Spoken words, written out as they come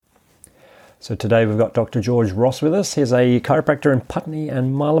So today we've got Dr. George Ross with us. He's a chiropractor in Putney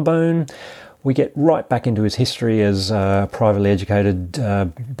and Marylebone. We get right back into his history as a privately educated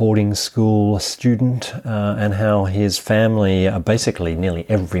boarding school student and how his family, basically nearly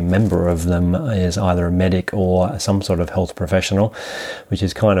every member of them, is either a medic or some sort of health professional, which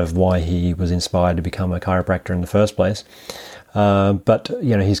is kind of why he was inspired to become a chiropractor in the first place. But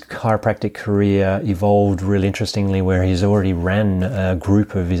his chiropractic career evolved really interestingly, where he's already ran a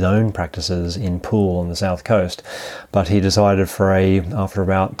group of his own practices in Poole on the south coast. But he decided after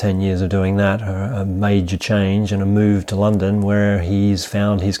about 10 years of doing that, a major change and a move to London, where he's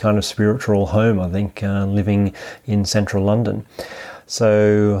found his kind of spiritual home, I think, living in central London.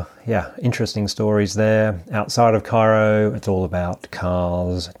 So, yeah, interesting stories there. Outside of Cairo, it's all about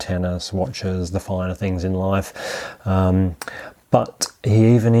cars, tennis, watches, the finer things in life. But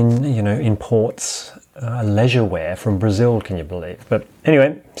he even imports leisure wear from Brazil, can you believe? But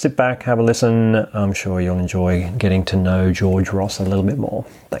anyway, sit back, have a listen. I'm sure you'll enjoy getting to know George Ross a little bit more.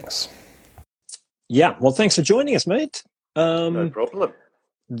 Thanks. Yeah, well, thanks for joining us, mate. No problem.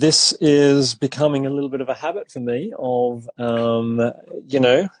 This is becoming a little bit of a habit for me of,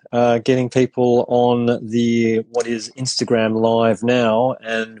 getting people on what is Instagram Live now,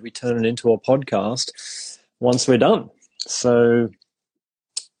 and we turn it into a podcast once we're done. So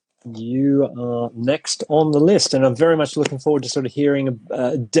you are next on the list, and I'm very much looking forward to sort of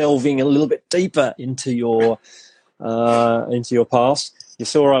delving a little bit deeper into your past. You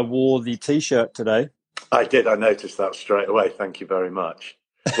saw I wore the T-shirt today. I did. I noticed that straight away. Thank you very much.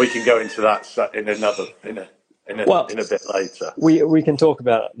 We can go into that in a bit later. We can talk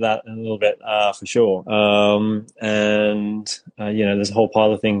about that in a little bit for sure. There's a whole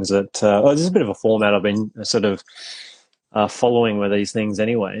pile of things that there's a bit of a format I've been sort of following with these things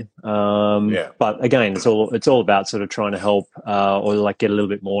anyway. But again, it's all about sort of trying to help or like get a little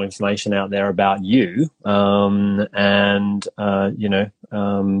bit more information out there about you.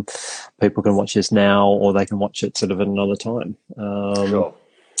 People can watch this now, or they can watch it sort of at another time. Sure.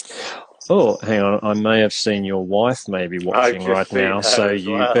 Oh, hang on. I may have seen your wife maybe watching right now, so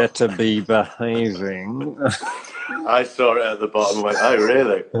you better be behaving. I saw it at the bottom and went, oh,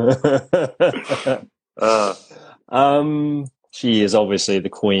 really? She is obviously the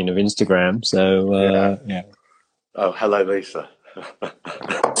queen of Instagram, so yeah. Oh, hello, Lisa.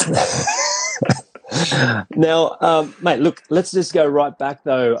 Now, mate, look, let's just go right back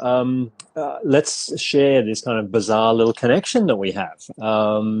though. Let's share this kind of bizarre little connection that we have,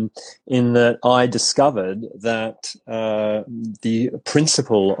 in that I discovered that the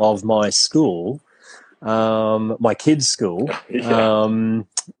principal of my school, my kids' school, my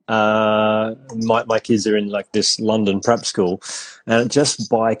kids are in like this London prep school, and just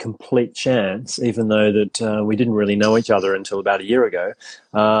by complete chance, even though that we didn't really know each other until about a year ago,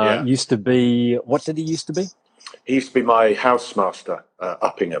 used to be, what did he used to be? He used to be my housemaster,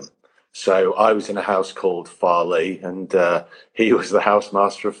 Uppingham. So I was in a house called Farley, and he was the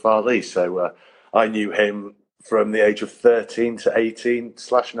housemaster of Farley. So I knew him from the age of 13 to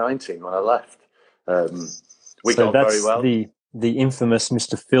 18/19 when I left. We got very well. The infamous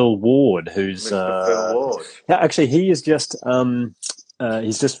Mr. Phil Ward, who's Mr. Phil Ward. Yeah, actually, he is just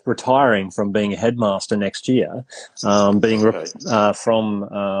he's just retiring from being a headmaster next year, from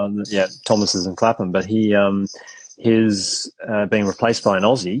Thomas's in Clapham. But he is being replaced by an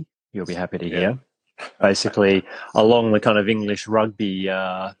Aussie. You'll be happy to hear. Basically, along the kind of English rugby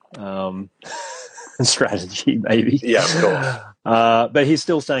strategy, maybe. Yeah, of course. But he's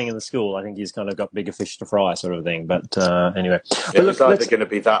still staying in the school. I think he's kind of got bigger fish to fry, sort of thing. But anyway, it's either going to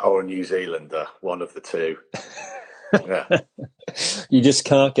be that or a New Zealander, one of the two. Yeah, you just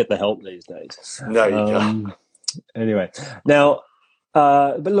can't get the help these days. No, you can't. Anyway, now,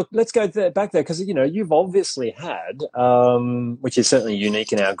 but look, let's go back there, because you've obviously had, which is certainly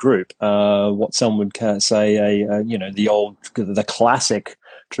unique in our group, what some would say the classic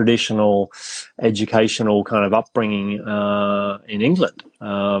traditional educational kind of upbringing in England.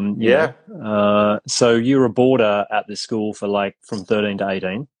 So you were a boarder at the school for from 13 to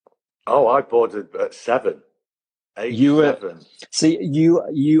 18. Oh, I boarded at 7. You are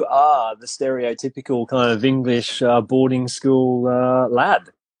the stereotypical kind of English boarding school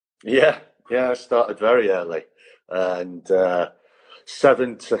lad. Yeah, I started very early, and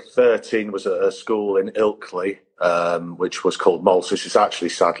 7 to 13 was at a school in Ilkley, which was called Malsis. It's actually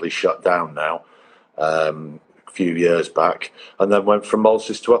sadly shut down now, a few years back, and then went from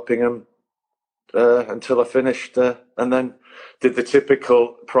Malsis to Uppingham until I finished, and then did the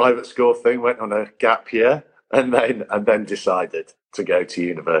typical private school thing, went on a gap year, and then decided to go to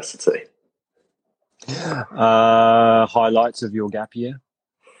university. Highlights of your gap year?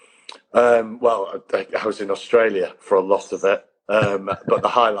 Well, I was in Australia for a lot of it, but the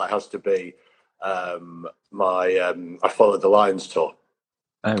highlight has to be I followed the Lions tour.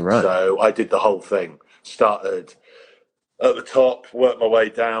 Oh, right. So I did the whole thing. Started at the top, worked my way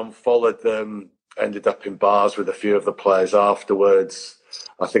down, followed them, ended up in bars with a few of the players afterwards.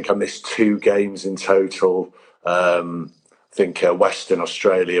 I think I missed 2 games in total. I think Western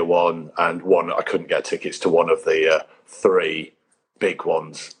Australia won, and one I couldn't get tickets to one of the 3 big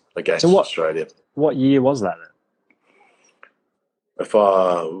ones So against Australia. what year was that then? If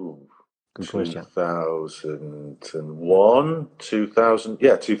I Good question. 2001, 2000,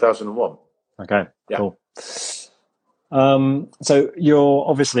 yeah, 2001. Okay, Yeah. cool. So you're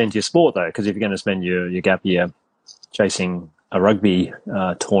obviously into your sport though, because if you're going to spend your gap year chasing a rugby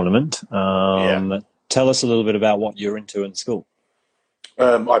tournament, Yeah. tell us a little bit about what you're into in school.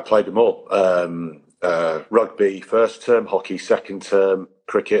 I played them all. Rugby first term, hockey second term,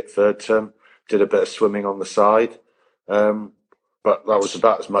 cricket third term. Did a bit of swimming on the side, but that was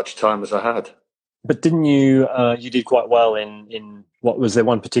about as much time as I had. But didn't you you did quite well in what was there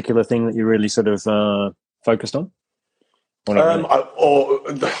one particular thing that you really sort of focused on? Or not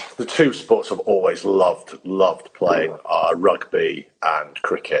really? The 2 sports I've always loved playing are rugby and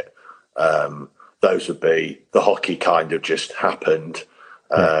cricket. Those would be the hockey kind of just happened.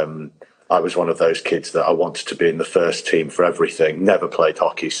 I was one of those kids that I wanted to be in the first team for everything. Never played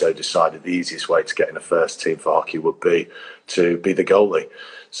hockey, so decided the easiest way to get in a first team for hockey would be to be the goalie.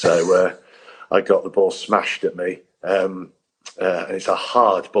 So I got the ball smashed at me. And it's a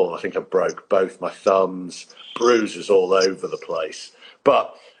hard ball. I think I broke both my thumbs, bruises all over the place.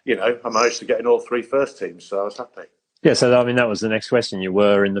 But, I managed to get in all 3 first teams, so I was happy. Yeah, so I mean that was the next question. You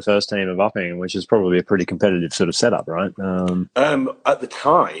were in the first team of Upping, which is probably a pretty competitive sort of setup, right? At the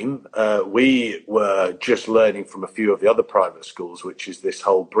time, we were just learning from a few of the other private schools, which is this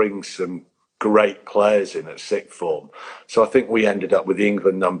whole bring some great players in at sixth form. So I think we ended up with the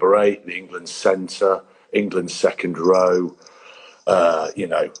England number 8, the England centre, England second row,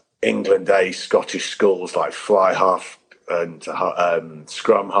 England A Scottish schools like fly half and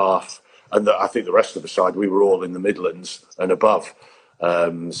scrum half. And I think the rest of the side, we were all in the Midlands and above.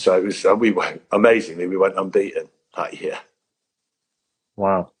 So it was, we went unbeaten that year.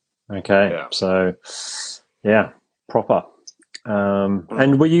 Wow. Okay. Yeah. So, yeah, proper.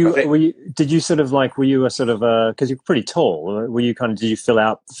 And were you, did you sort of like, were you a sort of, because you're pretty tall, were you kind of, did you fill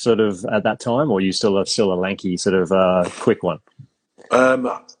out sort of at that time, or are you still a lanky sort of quick one?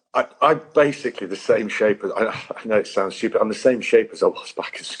 I basically the same shape as, I know it sounds stupid, I'm the same shape as I was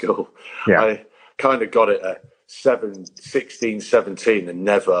back in school. Yeah. I kind of got it at 16, 17 and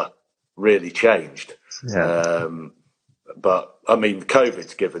never really changed. Yeah. But I mean,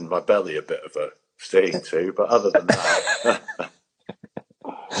 COVID's given my belly a bit of a sting too, but other than that.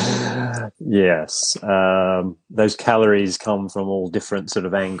 Yes. Those calories come from all different sort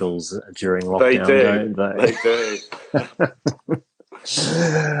of angles during lockdown. They do.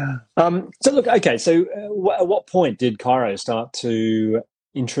 So look, okay. So at what point did Chiro start to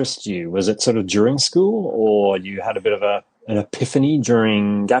interest you? Was it sort of during school, or you had a bit of an epiphany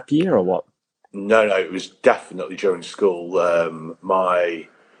during gap year, or what? No, it was definitely during school. My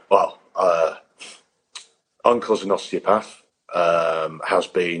uncle's an osteopath.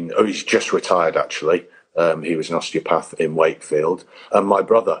 He's just retired actually. He was an osteopath in Wakefield, and my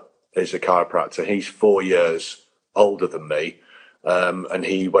brother is a chiropractor. He's 4 years older than me. And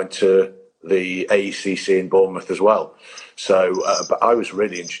he went to the AECC in Bournemouth as well. So, but I was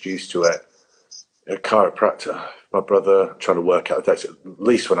really introduced to it. A chiropractor, my brother, trying to work out that at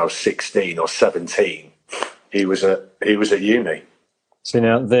least when I was 16 or 17, he was at uni. So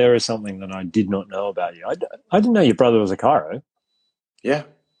now there is something that I did not know about you. I didn't know your brother was a chiro. Yeah,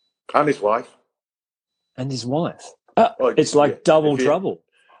 and his wife. And his wife. It's like double trouble.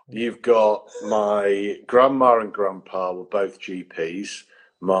 You've got my grandma and grandpa were both GPs.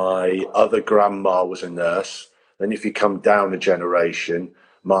 My other grandma was a nurse. Then if you come down a generation,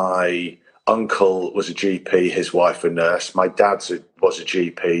 my uncle was a GP, his wife a nurse. My dad was a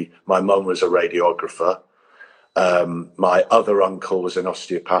GP. My mum was a radiographer. My other uncle was an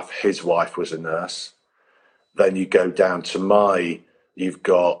osteopath. His wife was a nurse. Then you go down to you've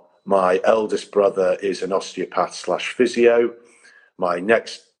got my eldest brother is an osteopath / physio. My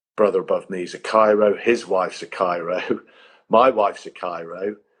next brother above me is a chiro. His wife's a chiro. My wife's a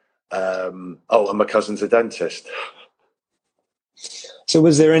chiro. And my cousin's a dentist. So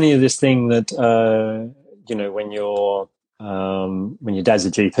was there any of this thing that, when your dad's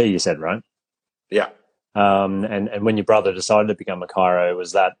a GP, you said, right? Yeah. And when your brother decided to become a chiro,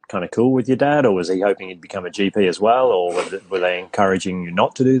 was that kind of cool with your dad, or was he hoping he'd become a GP as well, or were they encouraging you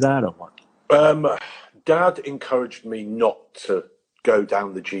not to do that, or what? Um, Dad encouraged me not to go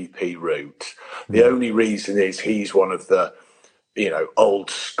down the GP route. The Mm. only reason is he's one of the, old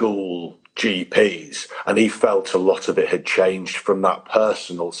school GPs, and he felt a lot of it had changed from that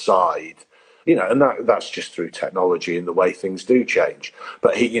personal side. And that's just through technology and the way things do change.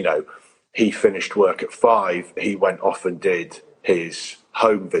 But he finished work at 5. He went off and did his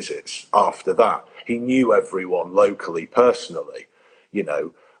home visits after that. He knew everyone locally, personally. You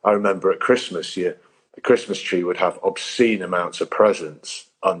know, I remember at Christmas, the Christmas tree would have obscene amounts of presents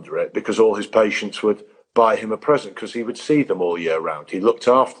under it because all his patients would buy him a present because he would see them all year round. He looked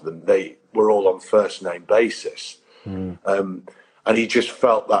after them. They were all on first name basis. Mm. And he just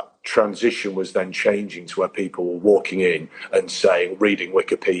felt that transition was then changing to where people were walking in and saying, reading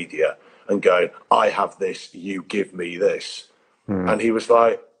Wikipedia and going, I have this, you give me this. Mm. And he was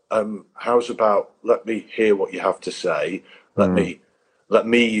like, how's about let me hear what you have to say. Let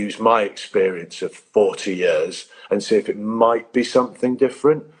me use my experience of 40 years and see if it might be something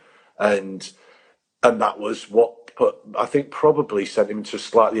different. And that was what I think probably sent him to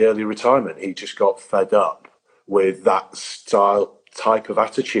slightly early retirement. He just got fed up with that type of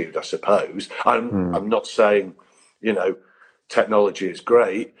attitude, I suppose. I'm not saying, technology is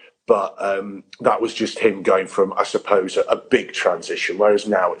great, but that was just him going from, I suppose, a big transition, whereas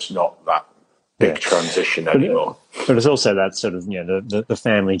now it's not that big transition anymore. But it's also that sort of, the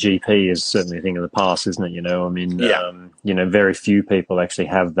family GP is certainly a thing of the past, isn't it? I mean, very few people actually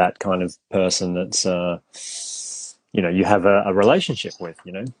have that kind of person that's, you have a relationship with,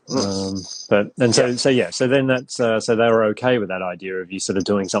 so then that's, so they were okay with that idea of you sort of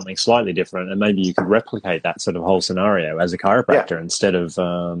doing something slightly different, and maybe you could replicate that sort of whole scenario as a chiropractor instead of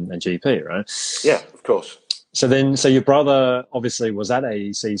a GP, right? Yeah, of course. So your brother obviously was at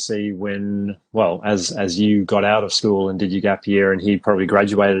AECC when, as you got out of school and did your gap year, and he probably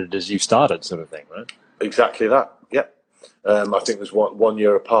graduated as you started, sort of thing, right? Exactly that. Yeah. I think it was 1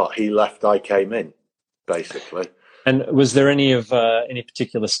 year apart. He left, I came in, basically. And was there any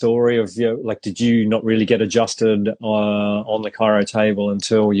particular story of, did you not really get adjusted on the chiro table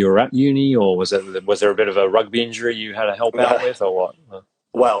until you were at uni, or was there a bit of a rugby injury you had to help out with, or what?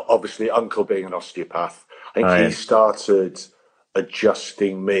 Well, obviously, Uncle being an osteopath, I think he started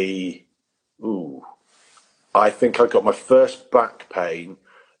adjusting me. I think I got my first back pain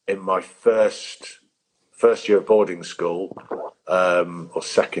in my first year of boarding school, or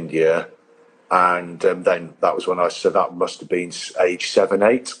second year. And then that was when that must have been age 7,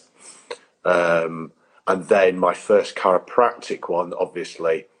 8. And then my first chiropractic one,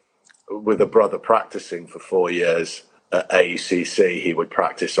 obviously, with a brother practicing for 4 years at AECC, he would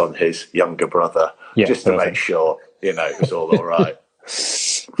practice on his younger brother just to make sure, it was all right.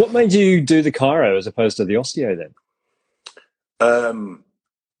 What made you do the chiro as opposed to the osteo then?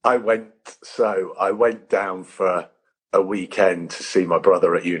 I went down for a weekend to see my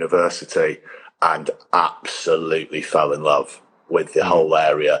brother at university and absolutely fell in love with the whole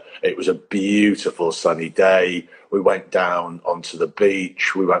area. It was a beautiful sunny day. We went down onto the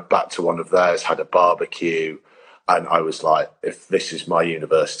beach. We went back to one of theirs, had a barbecue. And I was like, if this is my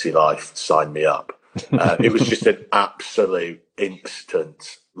university life, sign me up. It was just an absolute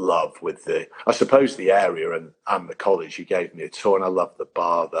instant love with I suppose the area and the college. He gave me a tour and I loved the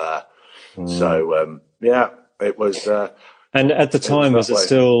bar there. So, it was. And at the time, was it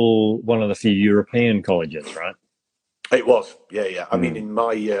still one of the few European colleges, right? It was, yeah. I mean, in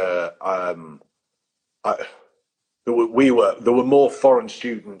my year, there were more foreign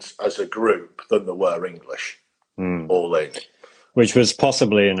students as a group than there were English, all in. Which was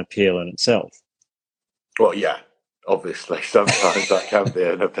possibly an appeal in itself. Well, yeah, obviously. Sometimes that can be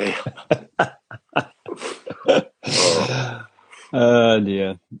an appeal. Oh,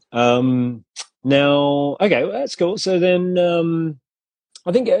 dear. Now, okay, well, that's cool. So then,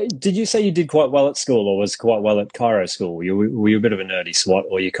 I think, did you say you did quite well at school, or was quite well at chiro school? Were you a bit of a nerdy swot,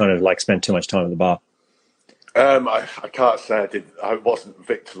 or you kind of spent too much time at the bar? I can't say I did. I wasn't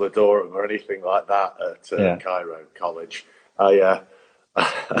Victor Ladorum or anything like that at Chiro College. I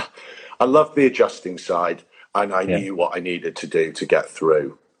loved the adjusting side, and I knew what I needed to do to get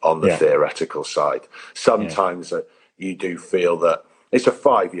through on the theoretical side. Sometimes you do feel that it's a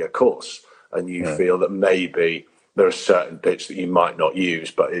 5-year course, and you feel that maybe there are certain bits that you might not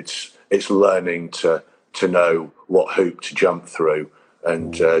use, but it's learning to know what hoop to jump through,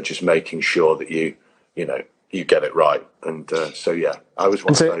 and just making sure that you get it right. And I was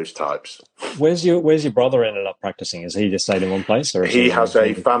one of those types. Where's your brother ended up practicing? Is he just stayed in one place, or he has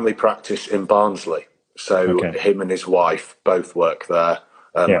a family practice in Barnsley? So him and his wife both work there.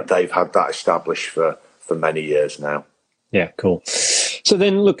 They've had that established for many years now. Yeah, cool. So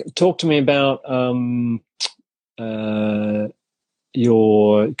then, look, talk to me about uh,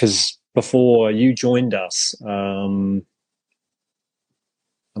 your, because before you joined us, I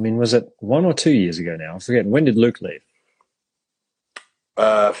mean, was it 1 or 2 years ago now? I forget. When did Luke leave?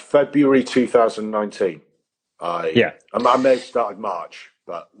 February 2019. Yeah, I may have started March,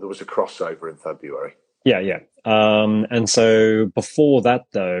 but there was a crossover in February. yeah, yeah. And so before that,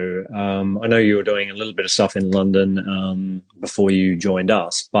 though, I know you were doing a little bit of stuff in London before you joined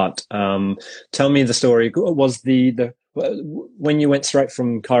us. But tell me the story. Was the when you went straight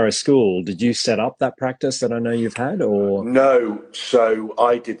from Cairo School, did you set up that practice that I know you've had, or? No, so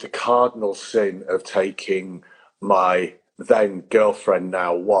I did the cardinal sin of taking my then girlfriend,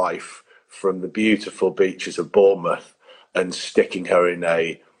 now wife, from the beautiful beaches of Bournemouth and sticking her in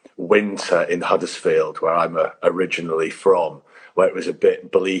a winter in Huddersfield, where I'm originally from, where it was a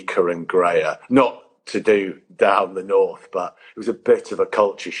bit bleaker and greyer. Not to do down the north, but it was a bit of a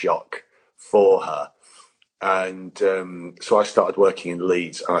culture shock for her. And so I started working in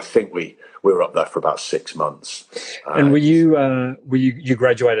Leeds, and I think we were up there for about 6 months. And Uh, you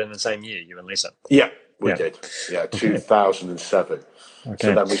graduated in the same year, you and Lisa? yeah, we Yeah. did. Yeah, Okay. 2007. So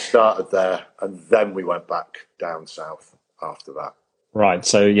Okay. then we started there, and then we went back down south after that. Right.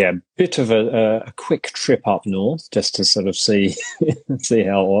 So yeah, bit of a quick trip up north just to sort of see see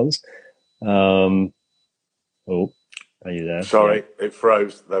how it was. Um, oh, are you there? Yeah. Sorry, it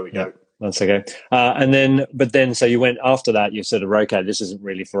froze. There we Yeah. go. That's okay. And then, but then, so you went after that. You sort of okay, this isn't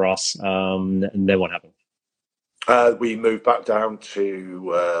really for us. And then what happened? We moved back down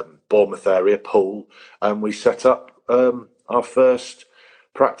to Bournemouth area, Poole, and we set up our first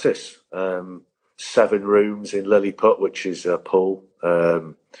practice. 7 rooms in Lilliput, which is a pool,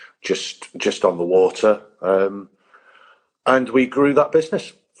 just on the water, and we grew that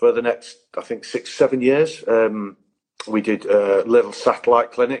business for the next, I think, 6, 7 years. We did little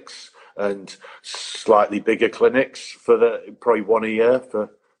satellite clinics and slightly bigger clinics for probably one a year for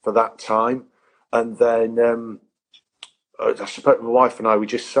that time, and then. I suppose my wife and I, we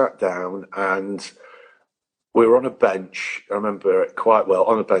just sat down and we were on a bench. I remember it quite well,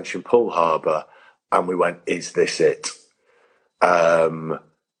 on a bench in Poole Harbour, and we went, "Is this it?" Um,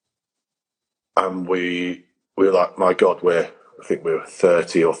 and we were like, "My God, I think we were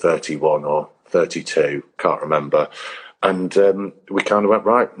 30 or 31 or 32, can't remember." And we kind of went,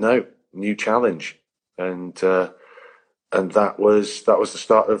 "Right, no, new challenge," and that was the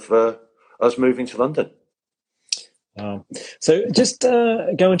start of us moving to London. Um, so just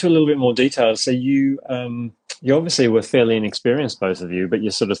go into a little bit more detail. So you obviously were fairly inexperienced, both of you, but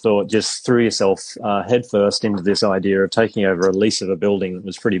you sort of thought just threw yourself headfirst into this idea of taking over a lease of a building that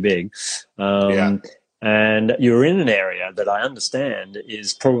was pretty big. Yeah. Um, and you were in an area that I understand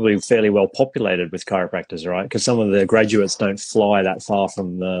is probably fairly well populated with chiropractors, right? Because some of the graduates don't fly that far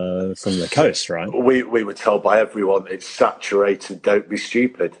from the coast, right? We were told by everyone it's saturated. Don't be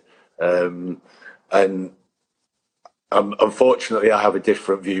stupid. And unfortunately, I have a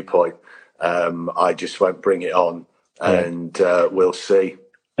different viewpoint. I just won't bring it on, Yeah. and we'll see.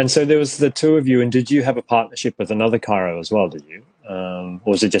 And so there was the two of you, and did you have a partnership with another chiro as well? Did you, or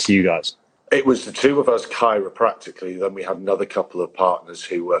was it just you guys? It was the two of us chiropractically. Then we had another couple of partners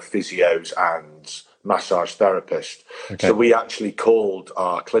who were physios and massage therapists. Okay. So we actually called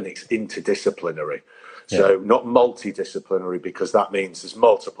our clinics interdisciplinary. Yeah. So not multidisciplinary, because that means there's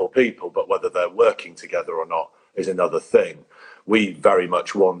multiple people, but whether they're working together or not is another thing. We very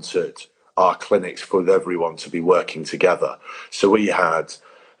much wanted our clinics for everyone to be working together. So we had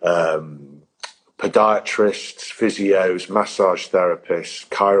podiatrists, physios, massage therapists,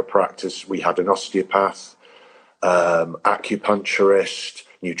 chiropractors. We had an osteopath, acupuncturist,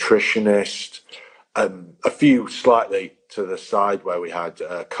 nutritionist, a few slightly to the side where we had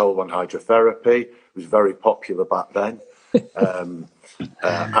colon hydrotherapy. It was very popular back then.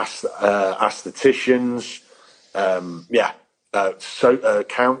 Aestheticians,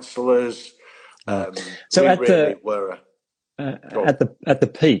 counsellors. So We at really the were. at the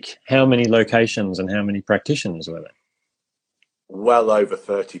peak, how many locations and how many practitioners were there? Well over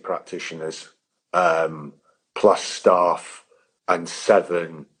 30 practitioners, plus staff, and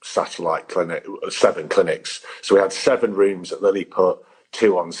 7 clinics. So we had 7 rooms at Lilliput,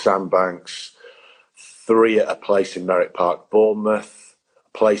 2 on Sandbanks, 3 at a place in Merrick Park, Bournemouth,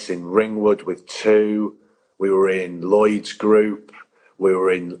 a place in Ringwood with 2. We were in Lloyd's Group. We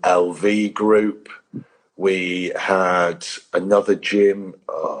were in LV Group. We had another gym,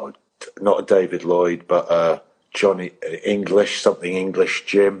 not a David Lloyd, but Johnny English, something English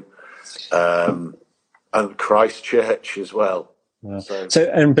gym, and Christchurch as well. So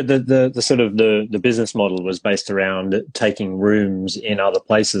But the sort of the business model was based around taking rooms in other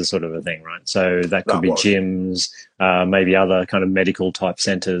places, sort of a thing, right? So that could that be was, gyms, maybe other kind of medical type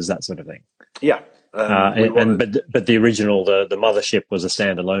centers, that sort of thing. yeah. We wanted. But the original the mothership was a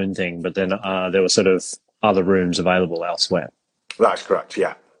standalone thing, but then there were sort of other rooms available elsewhere. That's correct,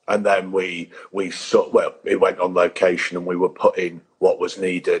 yeah. And then well, it went on location, and we were put in what was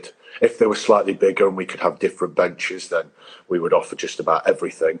needed. If they were slightly bigger and we could have different benches, then we would offer just about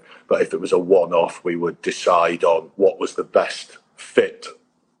everything. But if it was a one-off, we would decide on what was the best fit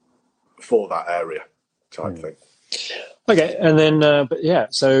for that area, type thing. Okay, and then but yeah,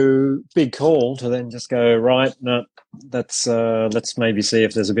 so big call to then just go right. No, that's let's maybe see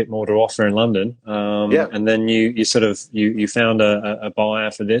if there's a bit more to offer in London. Yeah. And then you sort of you found a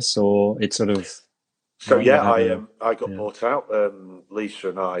buyer for this, or it sort of So yeah, what happened? I got Yeah, bought out. Lisa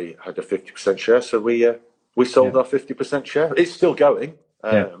and I had a 50% share, so we sold yeah, our 50% share. It's still going.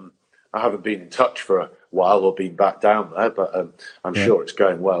 yeah, I haven't been in touch for a while or been back down there, but I'm yeah. sure it's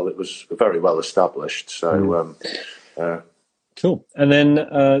going well. It was very well established. Mm. So Cool. And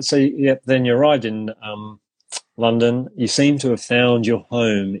then so yeah, then you arrived in London. You seem to have found your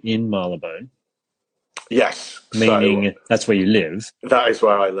home in Marylebone, yes, so meaning that's where you live. that is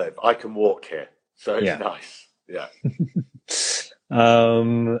where I live. I can walk here, so it's Yeah. nice. Yeah.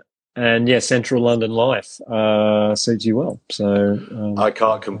 Um, and yeah, central London life suits you well. So I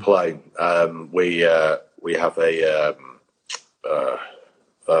can't complain. We have a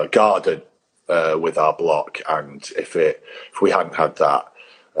garden with our block, and if we hadn't had that,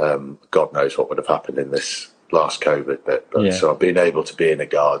 God knows what would have happened in this last COVID bit. But yeah, so I've been able to be in a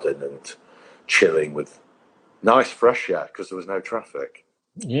garden and chilling with nice fresh air because there was no traffic.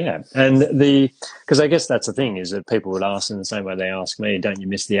 yeah, and because I guess that's the thing is that people would ask in the same way they ask me, don't you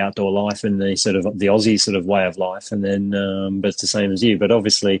miss the outdoor life and the sort of the Aussie sort of way of life? And then, but it's the same as you. But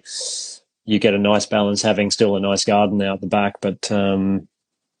obviously, you get a nice balance having still a nice garden out the back, but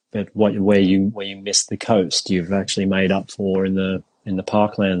where you miss the coast, you've actually made up for in the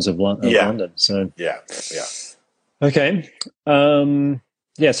parklands of Yeah, London. So yeah, yeah. okay,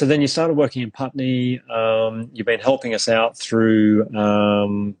 yeah. So then you started working in Putney. You've been helping us out through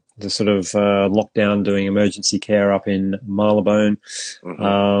the sort of lockdown, doing emergency care up in Marylebone,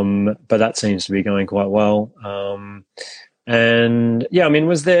 Hmm. but that seems to be going quite well. And yeah, I mean,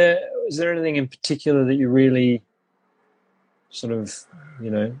 was there anything in particular that you really sort of,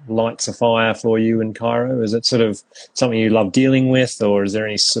 lights a fire for you in Cairo? Is it sort of something you love dealing with, or is there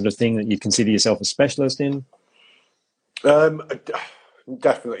any sort of thing that you consider yourself a specialist in? Um,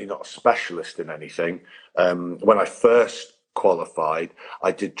 Definitely not a specialist in anything. When I first qualified,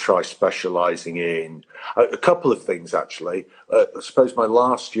 I did try specialising in a couple of things actually. I suppose my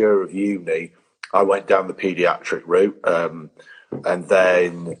last year of uni, I went down the paediatric route, and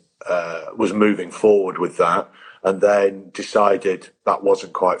then was moving forward with that, and then decided that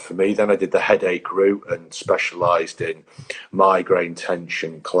wasn't quite for me. Then I did the headache route and specialised in migraine,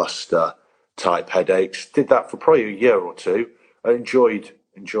 tension, cluster type headaches. Did that for probably a year or two. I enjoyed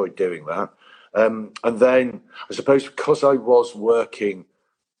doing that. And then I suppose because I was working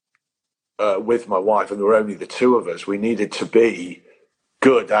with my wife and there were only the two of us, we needed to be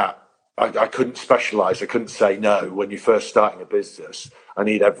good at. I couldn't specialise. I couldn't say no. When you're first starting a business, I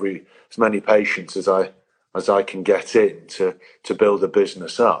need as many patients as I can get in to build a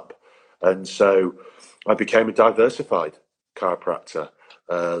business up. And so I became a diversified chiropractor.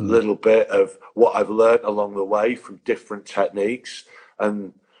 A little bit of what I've learned along the way from different techniques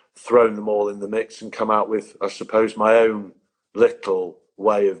and thrown them all in the mix and come out with, I suppose, my own little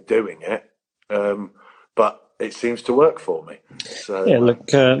way of doing it. But it seems to work for me. Yeah, So look,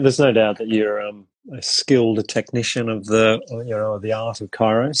 there's no doubt that you're a skilled technician of the art of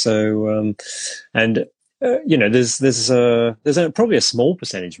Cairo. So, and there's probably a small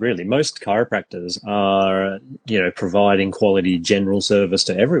percentage really. Most chiropractors are providing quality general service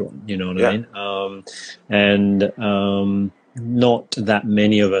to everyone. You know what I yeah, mean? And not that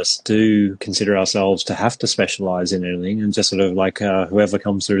many of us do consider ourselves to have to specialize in anything, and just sort of like whoever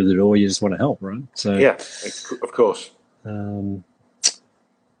comes through the door, you just want to help, right? So, yeah, of course. um,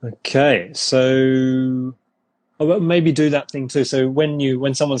 okay, so. Oh, well, maybe do that thing too. So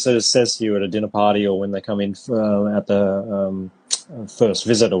when someone says to you at a dinner party or when they come in at the first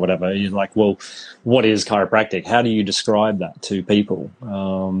visit or whatever, you're like, well, what is chiropractic? How do you describe that to people?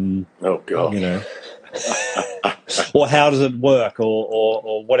 Oh God. You know, or how does it work,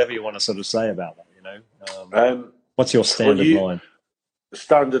 or whatever you want to sort of say about that. What's your Well, standard line? the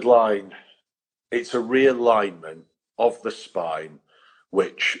standard line. It's a realignment of the spine,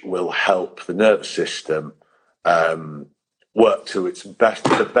 which will help the nervous system um, work to its best,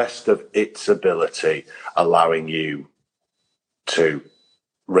 the best of its ability, allowing you to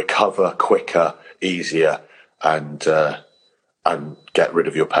recover quicker, easier, and get rid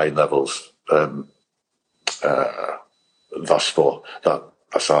of your pain levels.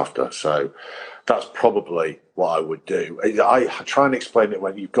 That's after. So that's probably what I would do. I try and explain it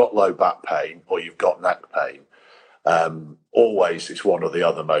when you've got low back pain or you've got neck pain. Always it's one or the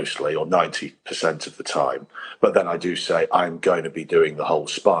other mostly, or 90% of the time. But then I do say I'm going to be doing the whole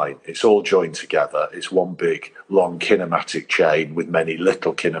spine. It's all joined together. It's one big, long kinematic chain with many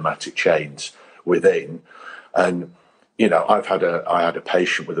little kinematic chains within. And, you know, I had a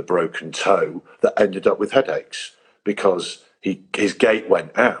patient with a broken toe that ended up with headaches because his gait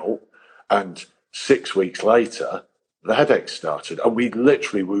went out, and 6 weeks later, the headaches started. And we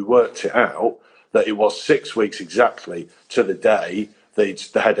worked it out that it was 6 weeks exactly to the day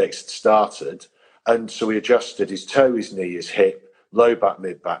the headaches had started. And so we adjusted his toe, his knee, his hip, low back,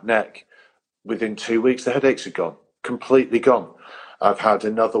 mid back, neck. Within 2 weeks, the headaches had gone, completely gone. I've had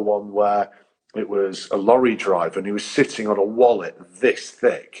another one where it was a lorry driver and he was sitting on a wallet this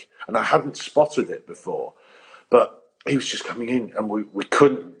thick, and I hadn't spotted it before, but he was just coming in and we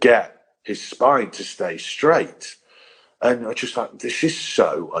couldn't get his spine to stay straight. And I just thought, this is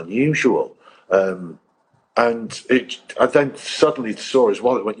so unusual. And I then suddenly saw his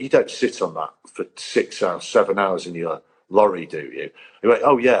wallet. Went, you don't sit on that for 6 hours, 7 hours in your lorry, do you? He went,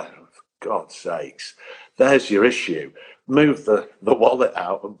 oh yeah, for God's sakes, there's your issue. Move the wallet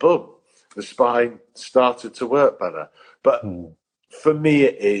out, and boom, the spine started to work better. But for me,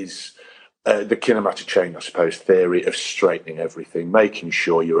 it is the kinematic chain, I suppose, theory of straightening everything, making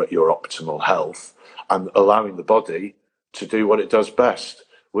sure you're at your optimal health, and allowing the body to do what it does best,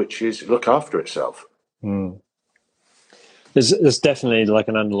 which is look after itself. There's definitely like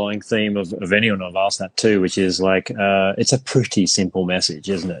an underlying theme of anyone I've asked that too, which is like it's a pretty simple message,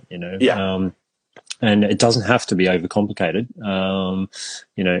 isn't it? You know, Yeah. And it doesn't have to be overcomplicated.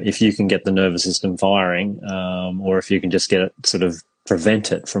 You know, if you can get the nervous system firing, or if you can just get it sort of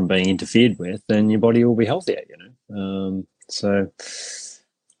prevent it from being interfered with, then your body will be healthier. You know, so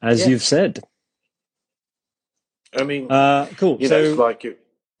as you've said. I mean, cool. You know, it's like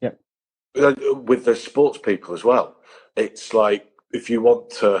with the sports people as well. It's like if you want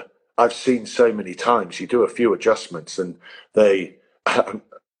to, I've seen so many times you do a few adjustments and they, I'm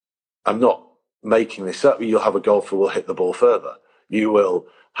not making this up. You'll have a golfer who will hit the ball further. You will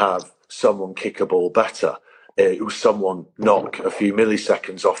have someone kick a ball better. It was someone knock a few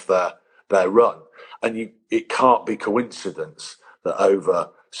milliseconds off their run, and it can't be coincidence that over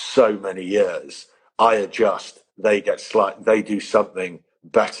so many years I adjust. They do something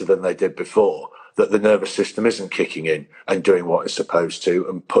better than they did before. That the nervous system isn't kicking in and doing what it's supposed to,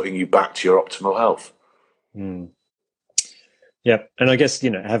 and putting you back to your optimal health. Yeah, and I guess, you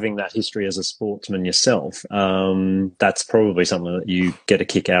know, having that history as a sportsman yourself, that's probably something that you get a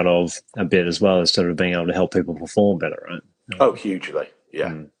kick out of a bit as well, as sort of being able to help people perform better, right? Oh, hugely.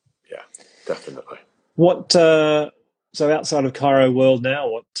 Yeah, yeah, definitely. What? So outside of Chiro World now,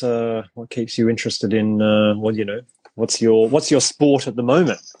 what keeps you interested in? What's your sport at the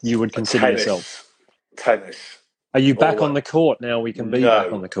moment? You would consider yourself tennis. Are you back on the court now? We can be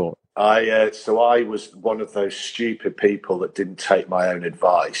back on the court. So I was one of those stupid people that didn't take my own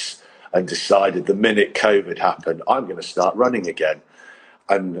advice and decided the minute COVID happened, I'm going to start running again.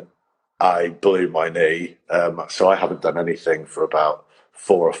 And I blew my knee. So I haven't done anything for about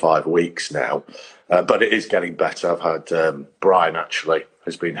 4 or 5 weeks now. But it is getting better. I've had Brian actually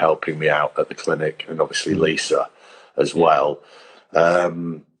has been helping me out at the clinic, and obviously Lisa as well.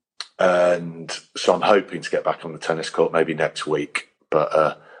 And so I'm hoping to get back on the tennis court maybe next week.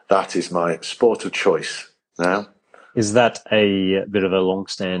 But that is my sport of choice now. Is that a bit of a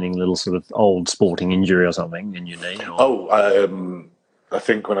long-standing little sort of old sporting injury or something in your knee? Or? I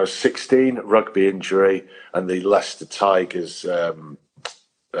think when I was 16, rugby injury, and the Leicester Tigers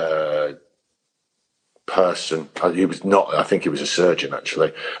person, he was not, I think he was a surgeon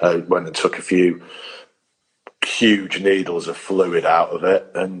actually, went and took a few huge needles of fluid out of it,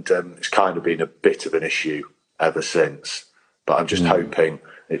 and it's kind of been a bit of an issue ever since. But I'm just hoping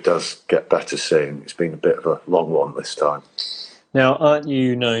it does get better soon. It's been a bit of a long one this time. Now, aren't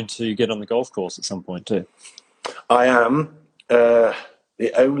you known to get on the golf course at some point too? I am. The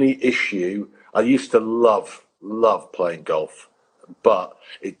only issue, I used to love playing golf, but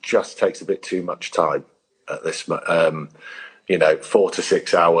it just takes a bit too much time at this. 4 to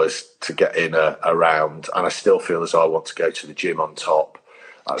 6 hours to get in a round, and I still feel as though I want to go to the gym on top.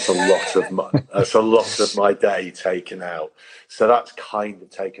 That's a lot of my day taken out. So that's kind of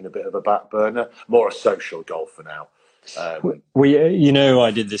taken a bit of a back burner. More a social golfer now.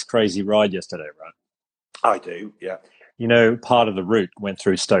 I did this crazy ride yesterday, right? I do, yeah. Part of the route went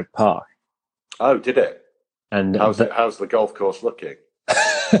through Stoke Park, Oh, did it? and How's the golf course looking?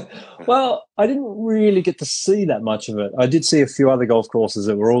 well, I didn't really get to see that much of it. I did see a few other golf courses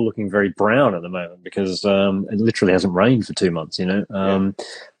that were all looking very brown at the moment because it literally hasn't rained for 2 months. Yeah.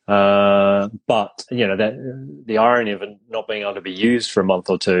 But that the irony of it not being able to be used for a month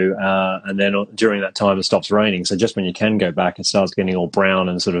or two, and then during that time it stops raining. So just when you can go back, it starts getting all brown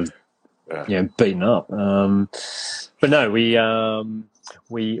and sort of beaten up. But no, we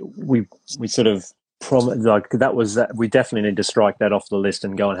sort of like that was that. We definitely need to strike that off the list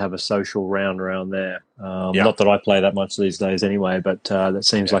and go and have a social round around there. Not that I play that much these days anyway, but that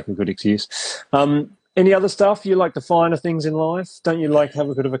seems like a good excuse. Any other stuff? You like the finer things in life? Don't you like have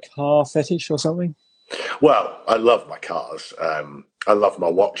a bit of a car fetish or something? Well, I love my cars. I love my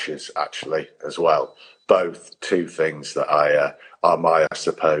watches actually as well. Both two things that are my, I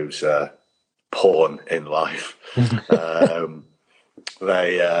suppose, porn in life.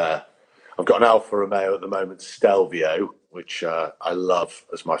 I've got an Alfa Romeo at the moment, Stelvio, which I love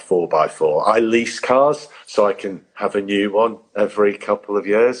as my 4x4. I lease cars, so I can have a new one every couple of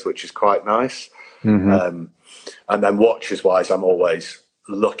years, which is quite nice. And then watches-wise, I'm always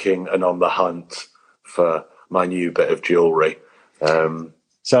looking and on the hunt for my new bit of jewellery.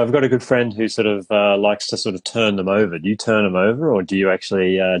 So I've got a good friend who sort of likes to sort of turn them over. Do you turn them over, or do you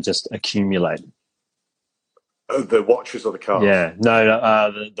actually just accumulate? The watches or the cars? Yeah,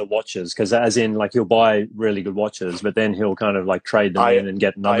 no, the watches, because as in, like, he'll buy really good watches, but then he'll kind of like trade them in and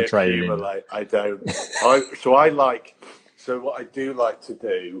get another trade in. I don't. So what I do like to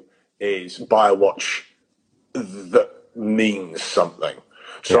do is buy a watch that means something.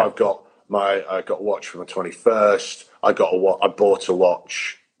 So I got a watch for my 21st. I bought a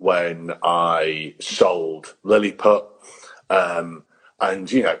watch when I sold Lilliput.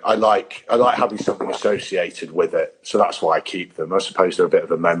 And I like having something associated with it, so that's why I keep them. I suppose they're a bit of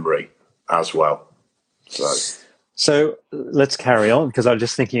a memory as well. So let's carry on, because I'm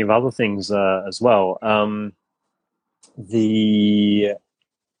just thinking of other things as well.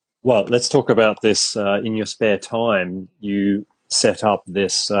 Let's talk about this. In your spare time, you set up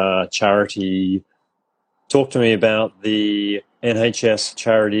this charity. Talk to me about the NHS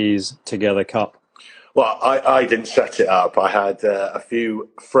Charities Together Cup. Well, I didn't set it up. I had a few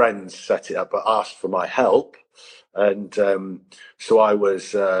friends set it up, but asked for my help. And so I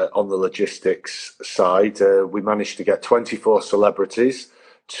was on the logistics side. We managed to get 24 celebrities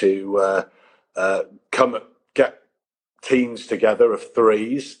to come get teams together of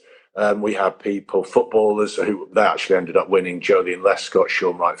threes. We had footballers who they actually ended up winning: Jolien Lescott,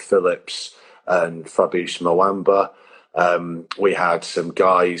 Shaun Wright-Phillips, and Fabrice Mwamba. We had some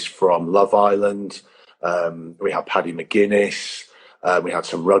guys from Love Island. We had Paddy McGuinness. We had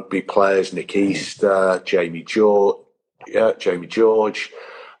some rugby players: Nick Easter, Jamie George. We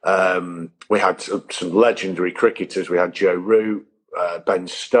had some legendary cricketers. We had Joe Root, Ben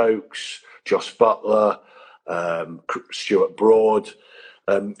Stokes, Josh Butler, Stuart Broad,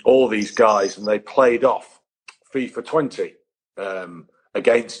 all these guys, and they played off FIFA 20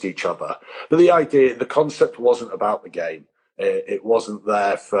 against each other. But the concept wasn't about the game. It wasn't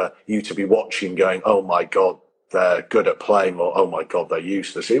there for you to be watching going, oh my God, they're good at playing, or oh my God, they're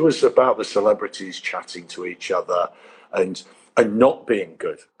useless. It was about the celebrities chatting to each other and not being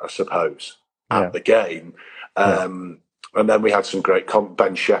good, I suppose, at the game. And then we had some great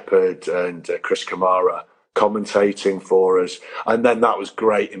Ben Shepherd and Chris Kamara commentating for us. And then that was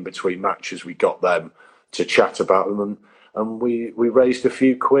great. In between matches, we got them to chat about them, and we raised a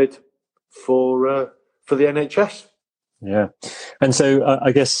few quid for the NHS. Yeah. And so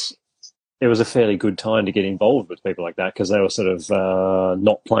I guess it was a fairly good time to get involved with people like that, because they were sort of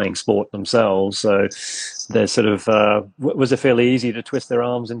not playing sport themselves. So they're sort of, was it fairly easy to twist their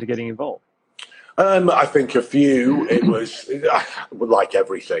arms into getting involved? I think a few. It was like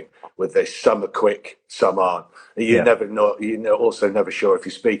everything with this. Some are quick, some aren't. You never know. Also never sure if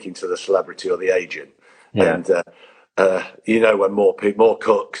you're speaking to the celebrity or the agent. Yeah. And when more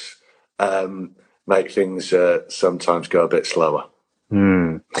cooks make things sometimes go a bit slower.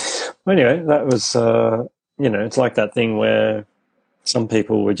 Anyway, that was it's like that thing where some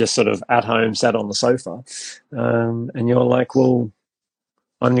people were just sort of at home, sat on the sofa, and you're like, well,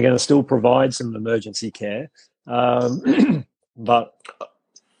 I'm going to still provide some emergency care, but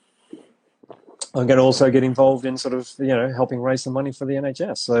I'm going to also get involved in sort of, helping raise some money for the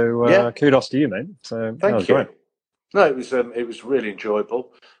NHS. So kudos to you, mate. So thank you. Great. No, it was really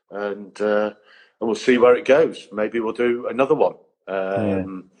enjoyable, and we'll see where it goes. Maybe we'll do another one.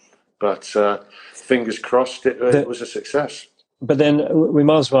 But fingers crossed, it was a success. But then we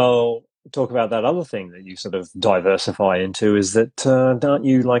might as well talk about that other thing that you sort of diversify into, is that aren't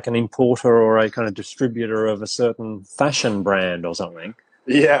you like an importer or a kind of distributor of a certain fashion brand or something?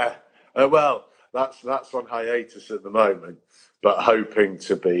 Yeah, well, that's on hiatus at the moment, but hoping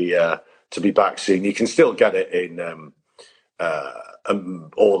to be back soon. You can still get it in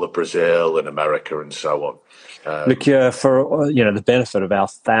all of Brazil and America and so on. Look, for the benefit of our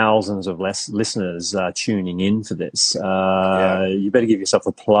thousands of listeners tuning in for this, Yeah, you better give yourself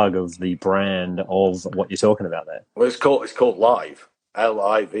a plug of the brand of what you're talking about there. well, it's called Live,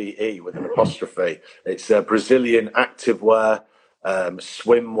 Live with an apostrophe. It's Brazilian activewear,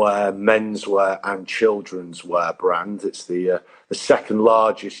 swimwear, menswear, and children's wear brand. It's the second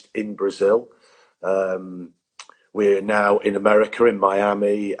largest in Brazil. We're now in America, in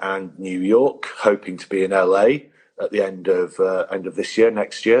Miami and New York, hoping to be in LA at the end of this year,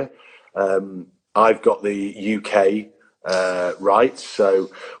 next year. I've got the UK rights,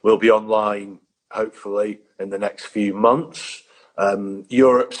 so we'll be online hopefully in the next few months.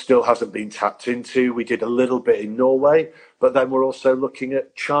 Europe still hasn't been tapped into. We did a little bit in Norway, but then we're also looking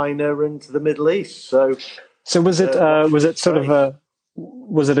at China and the Middle East. So was it sort of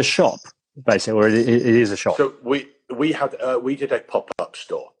was it a shop basically, or it is a shop? So we did a pop-up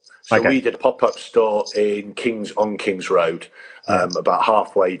store. So Okay. we did a pop-up store in Kings Road, about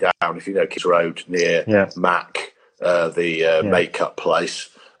halfway down, if you know Kings Road, near Mac, the makeup place.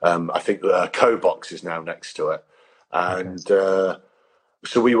 I think the Co-Box is now next to it. And so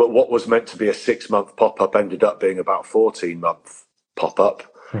what was meant to be a 6-month pop-up ended up being about 14-month pop-up.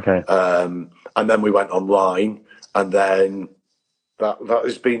 Okay. And then we went online, and then that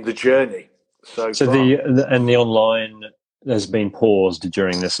has been the journey. So the online has been paused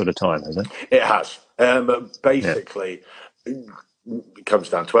during this sort of time, has it? It has. Basically, it comes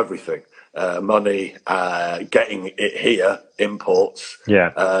down to everything: money, getting it here, imports,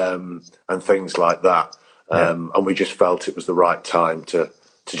 and things like that. And we just felt it was the right time to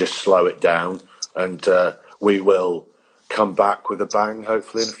just slow it down, and we will come back with a bang,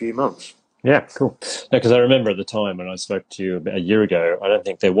 hopefully in a few months. Yeah, cool. Because I remember at the time when I spoke to you about a year ago, I don't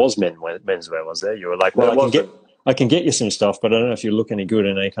think there was menswear, was there? You were like, "Well, I can get you some stuff, but I don't know if you look any good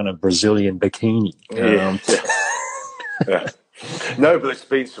in a kind of Brazilian bikini." Yeah. No, but it's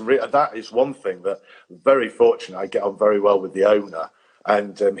been that is one thing that I'm very fortunate. I get on very well with the owner,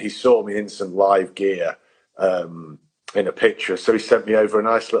 and he saw me in some live gear in a picture, so he sent me over a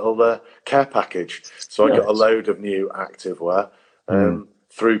nice little care package. So I got a load of new activewear.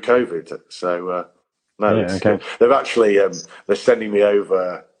 Through COVID, so they've actually they're sending me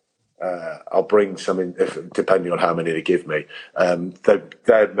over. I'll bring some in, depending on how many they give me.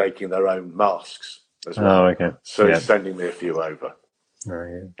 They're making their own masks as well. Oh, okay. So he's sending me a few over.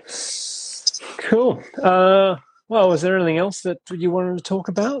 Very good. Cool. Well, is there anything else that you wanted to talk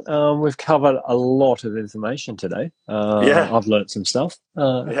about? We've covered a lot of information today. I've learnt some stuff.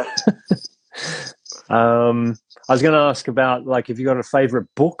 I was going to ask about, like, if you got a favourite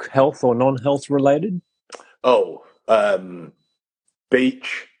book, health or non-health related?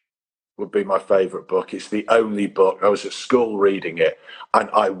 Beach would be my favourite book. It's the only book. I was at school reading it, and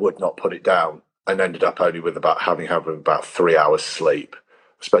I would not put it down, and ended up only with having about 3 hours sleep.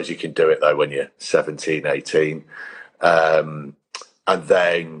 I suppose you can do it, though, when you're 17, 18. And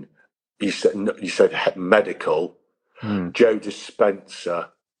then you said medical. Joe Dispenza.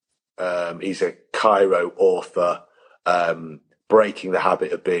 He's a Cairo author. Breaking the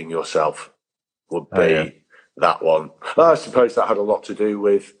Habit of Being Yourself would be that one. I suppose that had a lot to do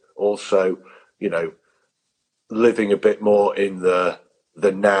with also, living a bit more in the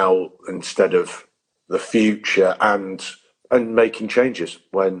now instead of the future, and making changes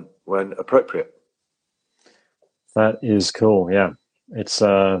when appropriate. That is cool. Yeah. It's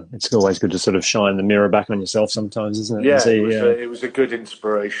always good to sort of shine the mirror back on yourself sometimes, isn't it? Yeah, it was a good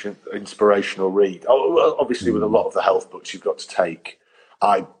inspirational read. Oh, well, obviously, with a lot of the health books, you've got to take,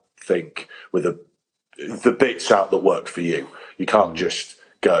 I think, with the bits out that work for you. You can't just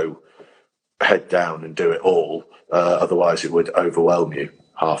go head down and do it all. Otherwise, it would overwhelm you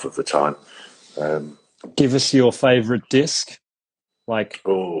half of the time. Give us your favourite disc.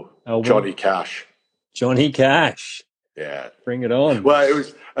 Johnny Cash. Johnny Cash. Yeah. Bring it on. Well, it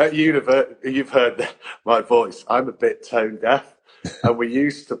was at university. You've heard my voice. I'm a bit tone deaf. And we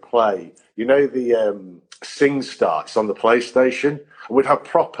used to play, the Sing Starts on the PlayStation? We'd have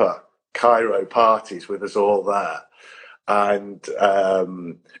proper Cairo parties with us all there. And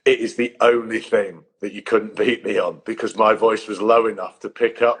it is the only thing that you couldn't beat me on, because my voice was low enough to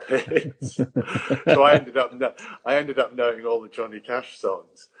pick up hits. So I ended up knowing all the Johnny Cash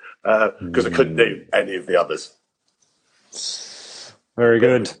songs. because I couldn't do any of the others. Very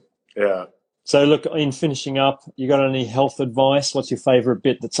good. Yeah. So look, in finishing up, you got any health advice? What's your favourite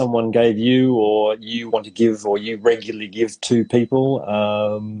bit that someone gave you, or you want to give, or you regularly give to people?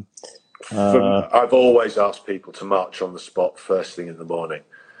 I've always asked people to march on the spot first thing in the morning.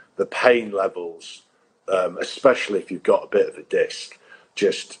 The pain levels, especially if you've got a bit of a disc,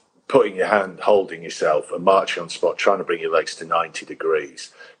 just putting your hand, holding yourself and marching on the spot, trying to bring your legs to 90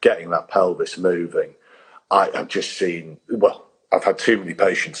 degrees, getting that pelvis moving. I've just seen, well, I've had too many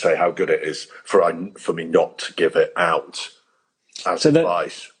patients say how good it is for me not to give it out as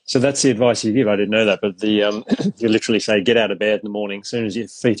advice. So that's the advice you give. I didn't know that, but you literally say, get out of bed in the morning, as soon as your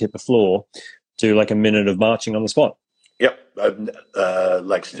feet hit the floor, do like a minute of marching on the spot. Yep,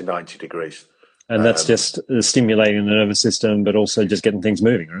 legs to 90 degrees. And that's just stimulating the nervous system, but also just getting things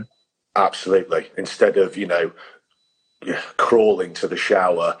moving, right? Absolutely. Instead of, crawling to the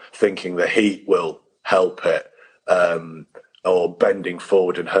shower thinking the heat will help it, or bending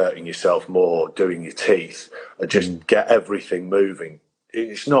forward and hurting yourself more, doing your teeth, and just get everything moving.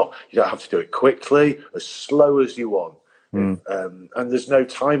 It's not, you don't have to do it quickly, as slow as you want. And there's no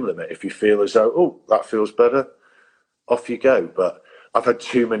time limit. If you feel as though, oh, that feels better, off you go. But I've had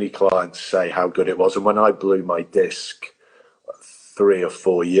too many clients say how good it was. And when I blew my disc 3 or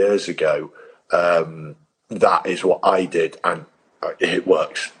 4 years ago, that is what I did. And it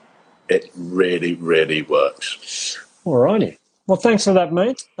works. It really, really works. All righty. Well, thanks for that,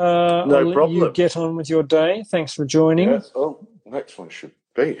 mate. No problem. You get on with your day. Thanks for joining. Yes. Oh, next one should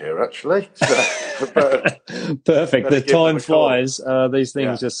be here, actually. Perfect. The time flies. These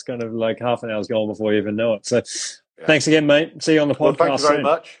things just kind of like half an hour's gone before you even know it. So thanks again, mate. See you on the podcast. Well, thank you very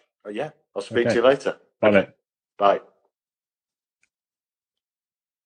much. I'll speak to you later. Bye, mate. Bye.